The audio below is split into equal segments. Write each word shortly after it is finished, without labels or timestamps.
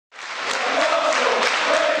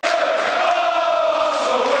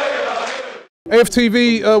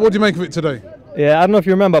AFTV, what do you make of it today? Yeah, I don't know if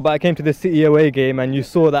you remember, but I came to the City away game and you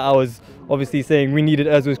saw that I was obviously saying we needed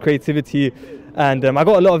Ozil's creativity, and I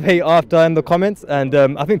got a lot of hate after in the comments, and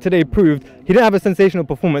I think today proved he didn't have a sensational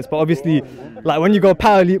performance, but obviously like when you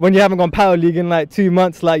haven't gone power league in like 2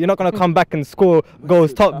 months, like you're not going to come back and score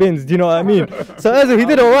goals, top bins, do you know what I mean? So Ozil, he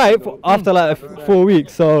did alright after like 4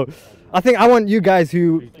 weeks. So I think I want you guys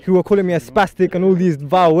who are calling me a spastic and all these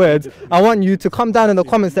vile words, I want you to come down in the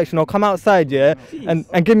comment section or come outside, yeah,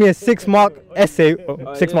 and give me a 6-mark essay, a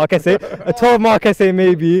 12-mark essay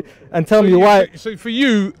maybe, and tell me why. So for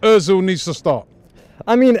you, Ozil needs to start?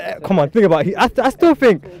 I mean, come on, think about it. I still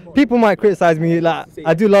think people might criticize me, like,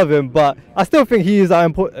 I do love him, but I still think he is our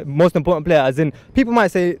most important player. As in, people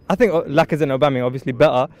might say, I think Lacazette and Aubameyang are obviously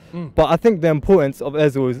better, but I think the importance of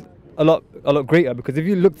Ozil is a lot greater, because if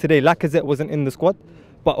you look today, Lacazette wasn't in the squad,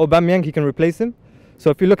 but Aubameyang, he can replace him. So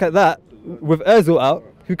if you look at that, with Ozil out,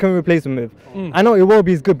 who can we replace him with? I know Europa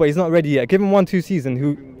is good, but he's not ready yet. Give him 1-2 seasons,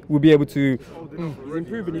 who will be able to.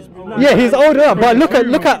 Yeah, he's older, but look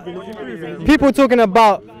at people talking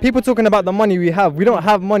about the money we have. We don't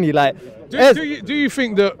have money. Like, do you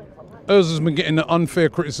think that Ozil's been getting the unfair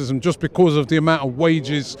criticism just because of the amount of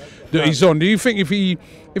wages that he's on? Do you think if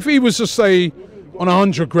he was to say on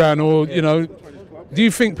 100 grand, or you know, do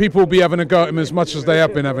you think people will be having a go at him as much as they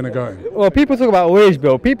have been having a go at him? Well, people talk about wage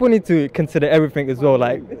bill. People need to consider everything as well.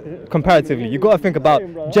 Like, comparatively, you got to think about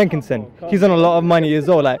Jenkinson. He's on a lot of money as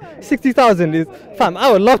well. Like 60,000 is, fam,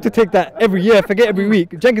 I would love to take that every year, forget every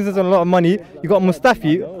week. Jenkinson's on a lot of money. You got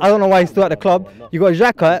Mustafi. I don't know why he's still at the club. You got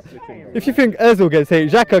Xhaka. If you think Ozil gets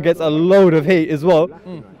hate, Xhaka gets a load of hate as well.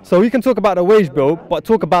 So we can talk about the wage bill, but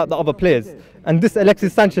talk about the other players. And this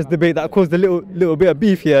Alexis Sanchez debate that caused a little bit of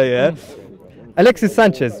beef here, yeah. Alexis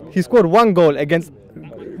Sanchez, he scored 1 goal against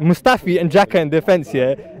Mustafi and Xhaka in defence,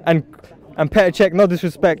 yeah, and Petr Cech, no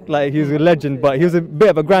disrespect, like he's a legend, but he was a bit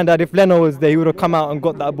of a granddad. If Leno was there, he would have come out and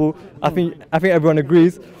got that ball. I think everyone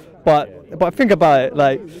agrees, but think about it,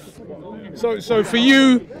 like. So for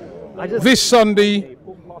you, this Sunday,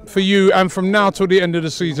 for you, and from now till the end of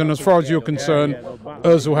the season, as far as you're concerned,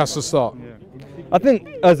 Ozil has to start. I think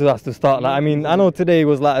Ozil has to start. Like, I mean, I know today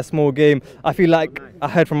was like a small game. I feel like I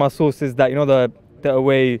heard from our sources that, you know, the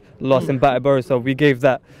away loss in BATE Borisov, we gave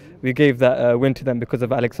that win to them because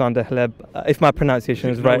of Alexander Hleb. If my pronunciation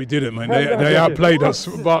is right. No, we didn't, man. They outplayed us.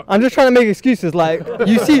 But I'm just trying to make excuses. Like,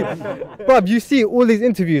 you see, bruv, you see all these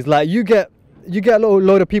interviews. Like, you get a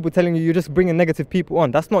load of people telling you you're just bringing negative people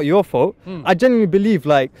on. That's not your fault. I genuinely believe,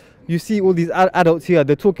 like, you see all these adults here,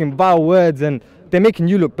 they're talking vile words and they're making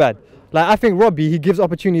you look bad. Like, I think Robbie, he gives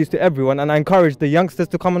opportunities to everyone, and I encourage the youngsters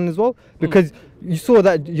to come on as well, because you saw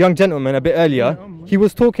that young gentleman a bit earlier, he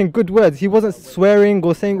was talking good words, he wasn't swearing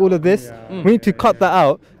or saying all of this. We need to cut that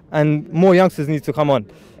out, and more youngsters need to come on.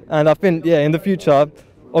 And I think, yeah, in the future,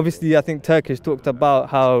 obviously I think Turkish talked about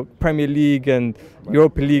how Premier League and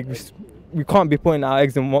Europa League, we can't be putting our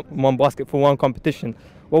eggs in one basket for one competition.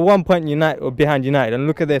 We're 1 point behind United, and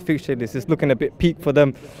look at their fixture list, it's looking a bit peak for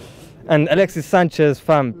them. And Alexis Sanchez,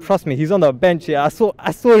 fam, trust me, he's on the bench here. I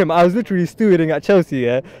saw him. I was literally stewarding at Chelsea,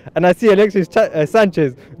 yeah, and I see Alexis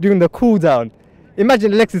Sanchez doing the cool down.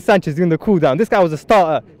 Imagine Alexis Sanchez doing the cool down. This guy was a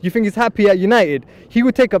starter. You think he's happy at United? He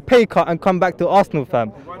would take a pay cut and come back to Arsenal,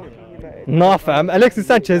 fam. Nah, fam. Alexis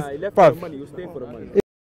Sanchez, bruv.